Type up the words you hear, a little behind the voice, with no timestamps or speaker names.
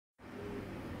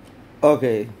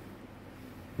Okay,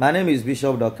 my name is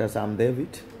Bishop Dr. Sam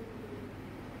David.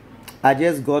 I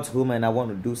just got home and I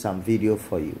want to do some video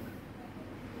for you.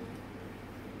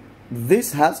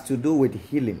 This has to do with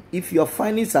healing. If you're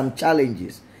finding some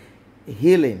challenges,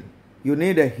 healing, you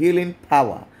need a healing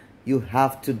power, you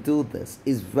have to do this.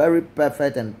 It's very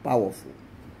perfect and powerful.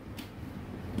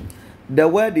 The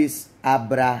word is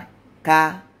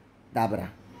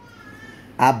abracadabra.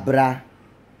 Abracadabra.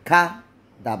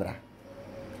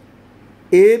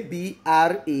 ABRACADABRA.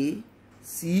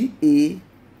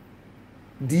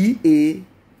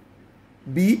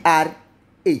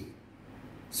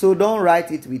 So don't write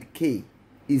it with K.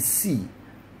 It's C.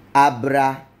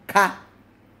 Abraca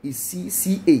is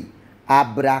C-C-A.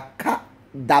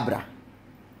 Abracadabra.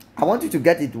 I want you to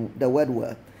get it, the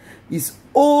word. It's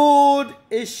old,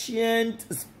 ancient,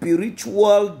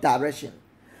 spiritual direction.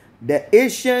 The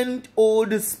ancient,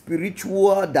 old,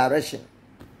 spiritual direction.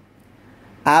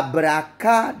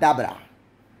 Abracadabra.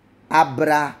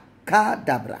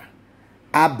 Abracadabra.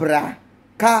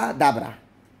 Abracadabra.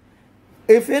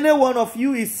 If any one of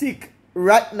you is sick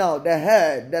right now, the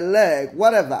head, the leg,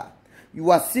 whatever, you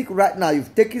are sick right now,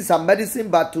 you've taken some medicine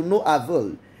but to no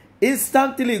avail,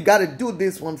 instantly you got to do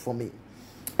this one for me.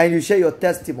 And you share your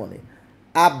testimony.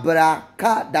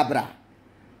 Abracadabra.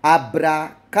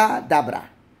 Abracadabra.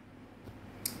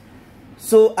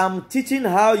 So I'm teaching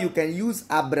how you can use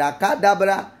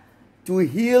abracadabra to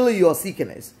heal your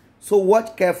sickness. So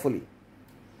watch carefully.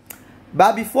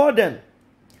 But before then,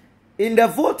 in the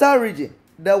Volta region,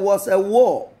 there was a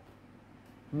war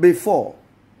before.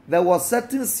 There was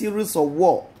certain series of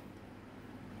war.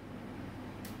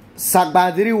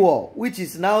 Sagbadri War, which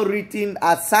is now written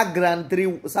as Sagantri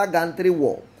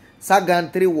War.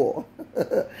 Sagantri War.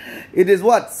 It is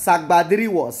what? Sagbadri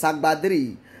War.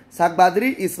 Sagbadri.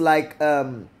 Sagbadri is like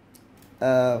bat.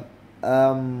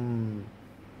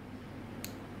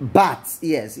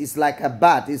 Yes, it's like a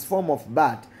bat. It's form of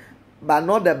bat. But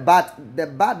not the bat. The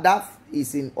bat that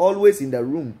is always in the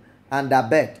room under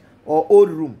bed or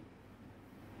old room.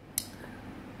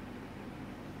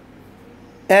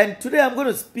 And today I'm going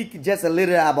to speak just a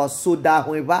little about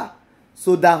Sodahweva.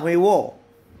 Sodahwewa.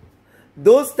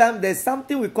 Those times there's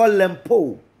something we call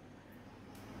lempo.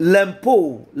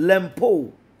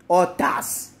 Lempo. Or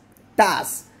tax.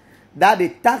 That they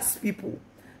tax people.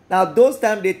 Now those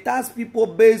times they tax people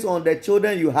based on the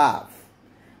children you have.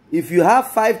 If you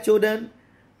have 5 children,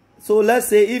 so let's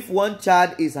say if one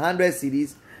child is 100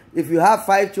 cedis, if you have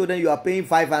 5 children, you are paying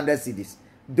 500 cedis.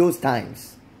 Those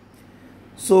times.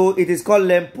 So it is called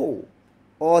lempo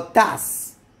or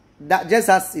tax. That just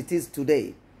as it is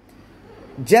today.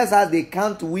 Just as they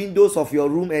count windows of your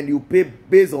room and you pay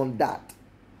based on that.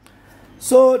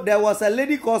 So there was a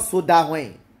lady called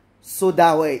Sodahwe.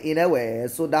 Sodahwe, in a way,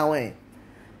 Sodahwe.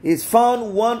 Is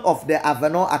found one of the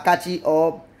Avano, Akachi,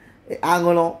 or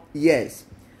Angolo. Yes.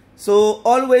 So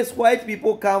always white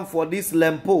people come for this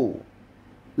lempo.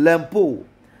 Lempo.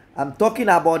 I'm talking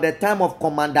about the time of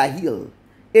Commander Hill.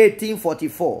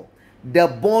 1844. The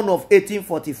born of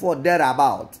 1844,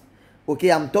 thereabout.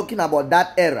 Okay, I'm talking about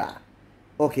that era.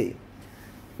 Okay.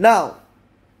 Now,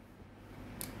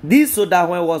 this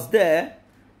Sodahwe was there.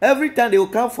 Every time they will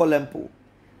come for lempo.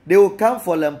 They will come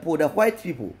for lempo, the white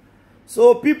people.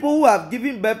 So people who have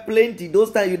given birth plenty,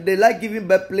 those times they like giving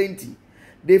birth plenty.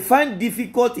 They find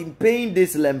difficult in paying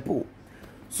this lempo.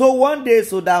 So one day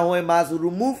Sodahwe must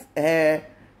remove her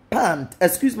pant.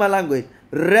 Excuse my language.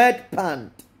 Red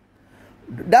pant.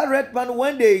 That red pant,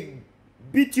 when they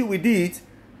beat you with it,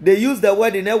 they use the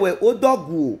word in a way,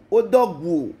 odogu,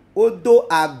 odogu,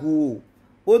 odoagu,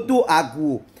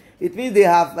 odoagu. It means they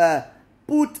have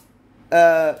put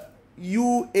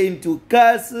you into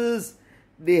curses.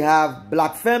 They have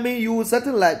blaspheming you,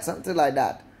 something like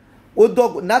that.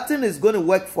 Odogu, nothing is going to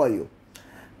work for you.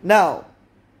 Now,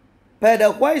 per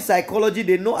the white psychology,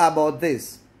 they know about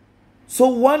this. So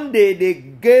one day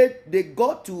they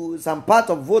got to some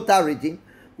part of Volta region,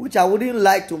 which I wouldn't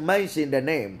like to mention the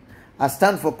name. I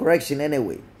stand for correction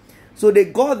anyway. So they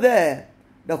got there,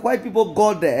 the white people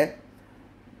got there,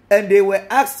 and they were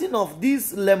asking of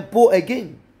this lempo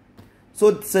again.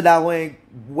 So Sodahwe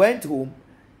went home,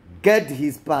 get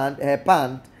his pant, her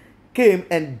pant, came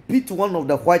and beat one of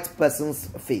the white person's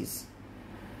face.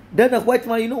 Then the white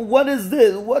man, what is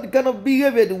this? What kind of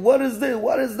behavior? What is this?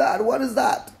 What is that? What is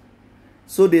that?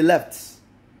 So they left.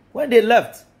 When they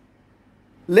left,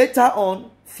 later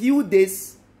on, few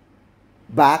days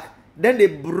back, then they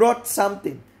brought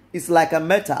something. It's like a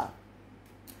metal.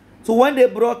 So when they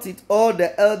brought it, all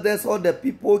the elders, all the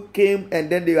people came and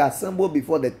then they assembled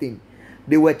before the thing.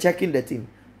 They were checking the thing,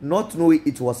 not knowing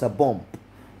it was a bomb.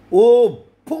 Oh,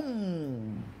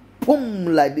 boom!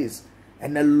 boom, like this.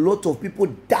 And a lot of people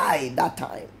died that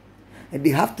time. And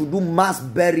they have to do mass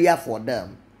burial for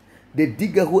them. They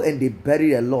dig a hole and they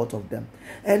bury a lot of them.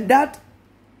 And that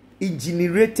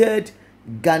generated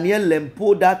Ghanaian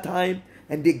Lempo that time,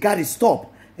 and they got to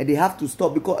stop. And they have to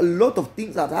stop because a lot of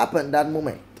things had happened that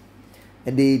moment.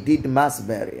 And they did mass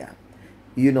burial.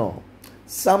 You know,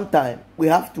 sometimes we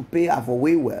have to pay our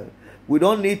way well. We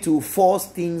don't need to force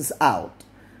things out.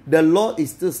 The law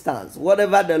is still stands.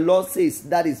 Whatever the law says,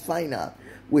 that is final.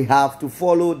 We have to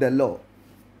follow the law.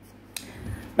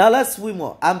 Now let's swim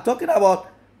more. I'm talking about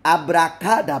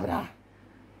abracadabra.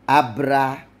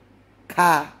 Abracadabra.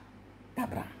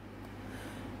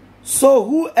 So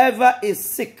whoever is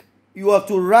sick, you have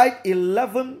to write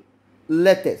 11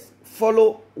 letters.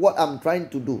 Follow what I'm trying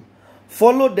to do.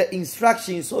 Follow the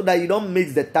instructions so that you don't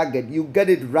miss the target. You get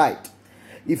it right.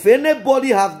 If anybody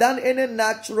have done any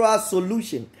natural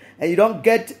solution and you don't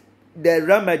get the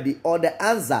remedy or the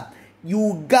answer,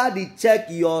 you got to check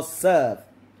yourself.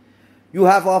 You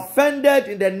have offended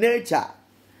in the nature.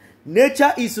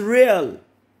 Nature is real.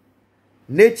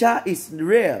 Nature is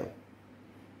real.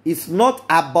 It's not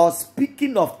about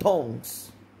speaking of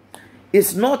tongues.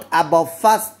 It's not about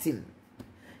fasting.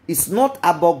 It's not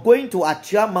about going to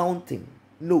Achia mountain.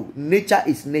 No, nature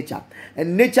is nature.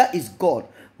 And nature is God.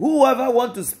 Whoever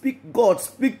want to speak God,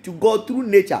 speak to God through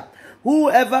nature.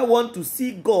 Whoever want to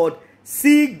see God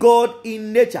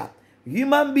in nature.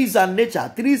 Human beings are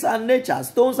nature. Trees are nature.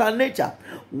 Stones are nature.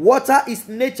 Water is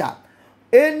nature.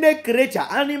 Any creature,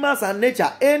 animals are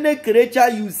nature. Any creature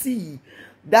you see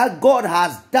that God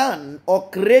has done or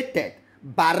created,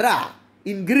 bara,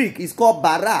 in Greek is called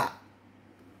bara.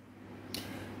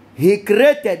 He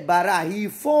created bara. He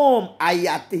formed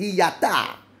he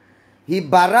yata. He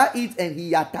bara it and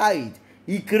he yata it.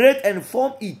 He created and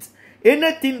formed it.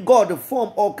 Anything God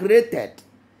formed or created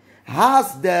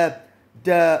has the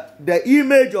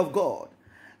image of God,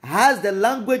 has the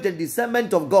language and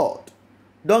discernment of God.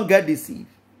 Don't get deceived.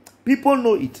 People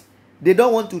know it. They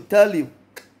don't want to tell you.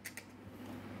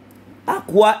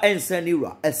 Aqua and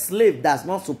senira. A slave does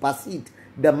not supersede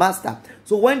the master.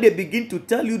 So when they begin to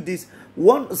tell you this,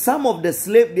 some of the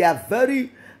slaves, they are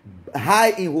very high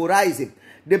in horizon.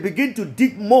 They begin to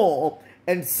dig more,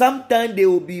 and sometimes they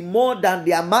will be more than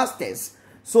their masters.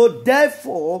 So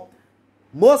therefore,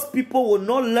 most people will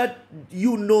not let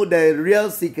you know the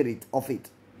real secret of it.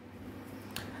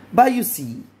 But you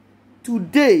see,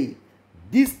 today,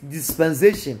 this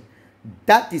dispensation,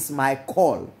 that is my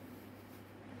call.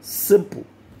 Simple.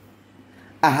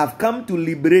 I have come to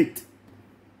liberate.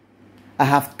 I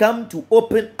have come to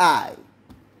open eye.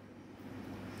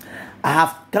 I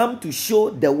have come to show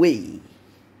the way.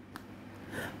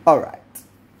 All right.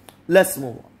 Let's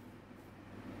move on.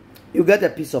 You get a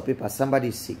piece of paper. Somebody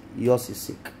is sick. Yours is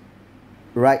sick.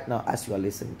 Right now, as you are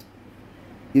listening.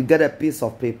 You get a piece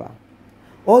of paper.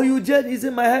 Oh, you just, it's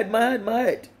in my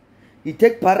head. You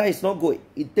take para, it's not going.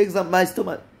 It takes up my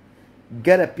stomach.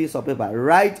 Get a piece of paper.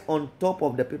 Write on top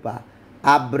of the paper,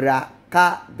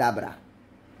 abracadabra.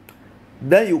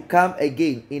 Then you come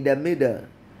again in the middle.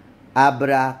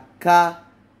 Abracadabra.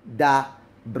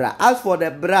 As for the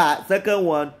bra, second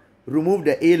one, remove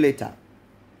the A letter.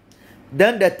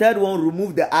 Then the third one,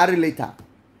 remove the R letter.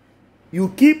 You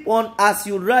keep on, as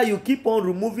you write, you keep on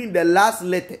removing the last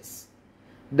letters.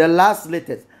 The last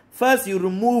letters. First, you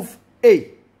remove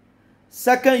A.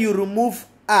 Second, you remove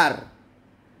R.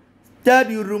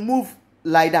 Third, you remove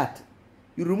like that.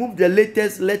 You remove the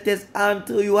latest letters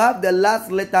until you have the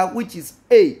last letter, which is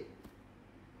A.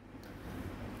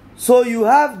 So you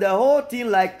have the whole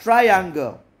thing like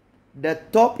triangle. The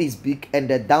top is big and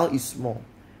the down is small.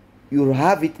 You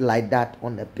have it like that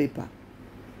on the paper.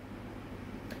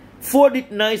 Fold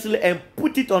it nicely and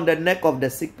put it on the neck of the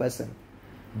sick person.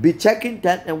 Be checking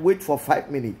time and wait for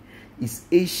 5 minutes. It's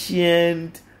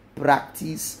ancient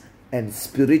practice and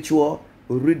spiritual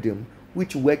rhythm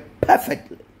which work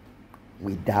perfectly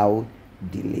without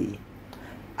delay.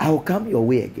 I will come your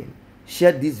way again.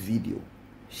 Share this video.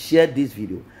 Share this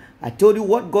video. I told you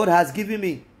what God has given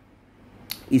me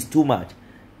is too much.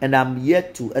 And I'm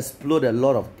yet to explore a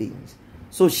lot of things.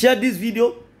 So share this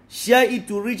video. Share it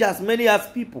to reach as many as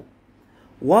people.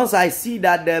 Once I see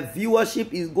that the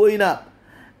viewership is going up,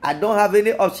 I don't have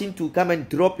any option to come and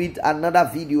drop it another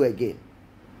video again.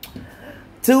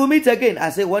 Till we meet again, I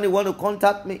say when you want to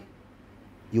contact me,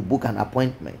 you book an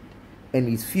appointment. And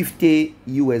it's $50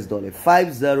 US,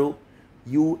 $50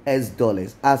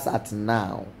 US as at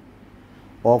now.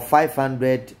 Or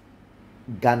 500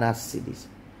 Ghana cedis.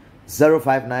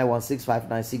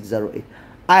 0591659608.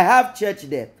 I have church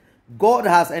there. God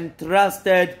has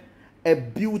entrusted a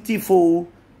beautiful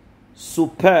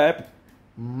superb,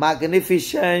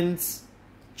 magnificent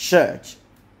church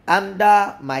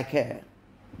under my care.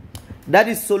 That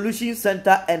is Solution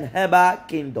Center and Herbal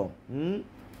Kingdom.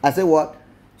 I say what?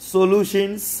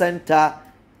 Solution Center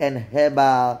and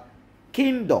Herbal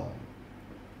Kingdom.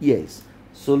 Yes,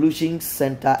 Solution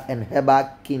Center and Herbal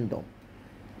Kingdom.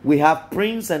 We have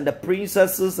prince and the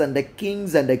princesses and the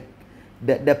kings and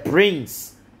the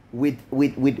prince with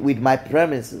my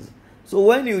premises. So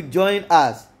when you join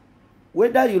us,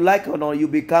 whether you like or not, you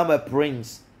become a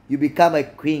prince, you become a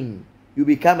queen, you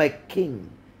become a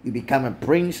king, you become a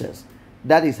princess.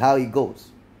 That is how it goes.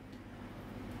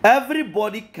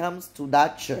 Everybody comes to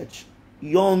that church,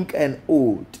 young and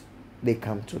old. They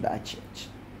come to that church.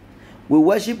 We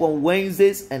worship on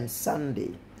Wednesdays and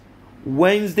Sunday.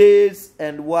 Wednesdays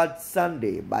and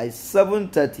Sunday by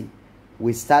 7:30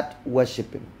 we start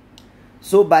worshiping.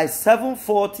 So by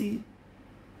 7:40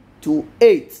 to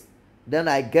 8, then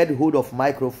I get hold of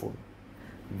microphone.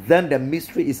 Then the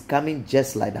mystery is coming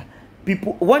just like that.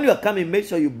 People, when you are coming, make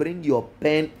sure you bring your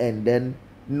pen and then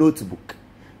notebook.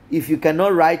 If you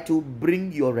cannot write to,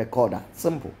 bring your recorder.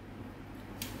 Simple.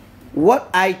 What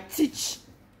I teach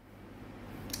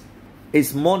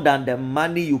is more than the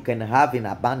money you can have in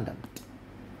abundance.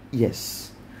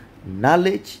 Yes,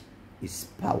 knowledge is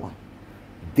power.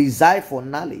 Desire for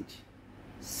knowledge,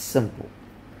 simple.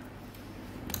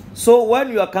 So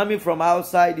when you are coming from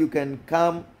outside, you can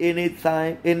come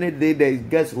anytime, any day. There is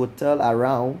guest hotel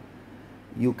around.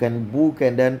 You can book,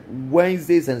 and then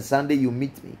Wednesdays and Sunday you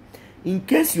meet me. In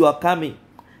case you are coming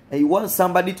and you want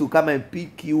somebody to come and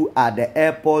pick you at the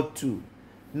airport too,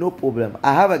 no problem.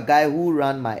 I have a guy who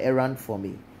ran my errand for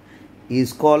me.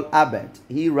 He's called Albert.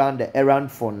 He ran the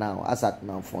errand for now. As at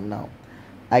now, for now,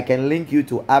 I can link you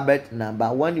to Albert number.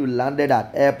 When you landed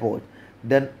at airport,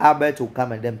 then Albert will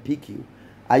come and then pick you.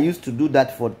 I used to do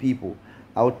that for people.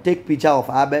 I will take picture of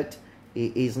Albert,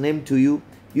 his name to you.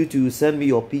 You two send me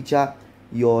your picture,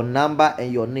 your number,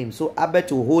 and your name. So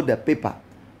Albert will hold the paper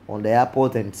on the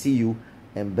airport and see you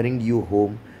and bring you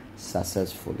home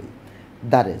successfully.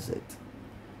 That is it.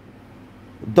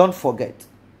 Don't forget,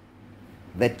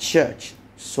 the church,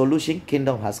 Solution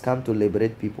Kingdom, has come to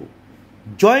liberate people.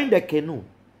 Join the canoe.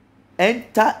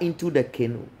 Enter into the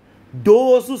canoe.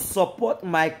 Those who support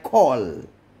my call.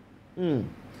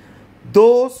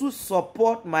 Those who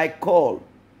support my call,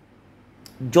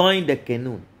 join the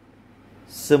canoe.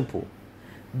 Simple.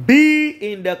 Be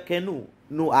in the canoe.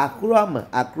 No akurama,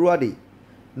 akurade.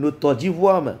 No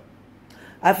tojivuama.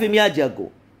 Afemi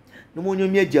ajago. No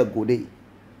monyomi ajago de.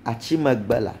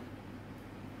 Achimagbala.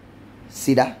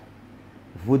 Sida.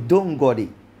 Vodongode.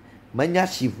 Manya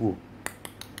shivu.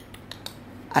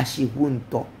 Ashivu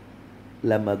nto.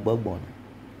 La magbagbona.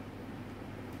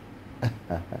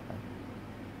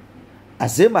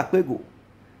 Azema kwego.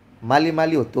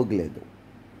 Mali otogledo.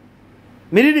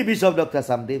 Mini the Bishop Dr.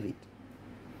 Sam David.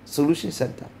 Solution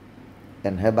Center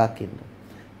and Herbal Kingdom.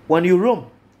 When you roam,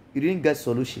 you didn't get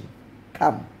solution.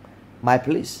 Come. My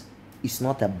place is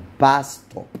not a bus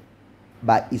stop,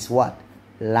 but it's what?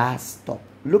 Last stop.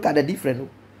 Look at the difference.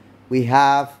 We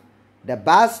have the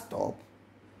bus stop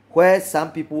where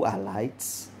some people are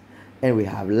lights, and we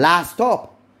have last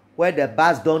stop where the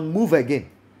bus don't move again.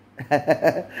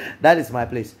 That is my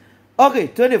place. Okay,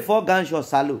 24 gunshot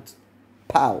salute.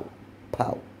 Pow,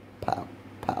 pow, pow,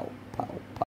 pow.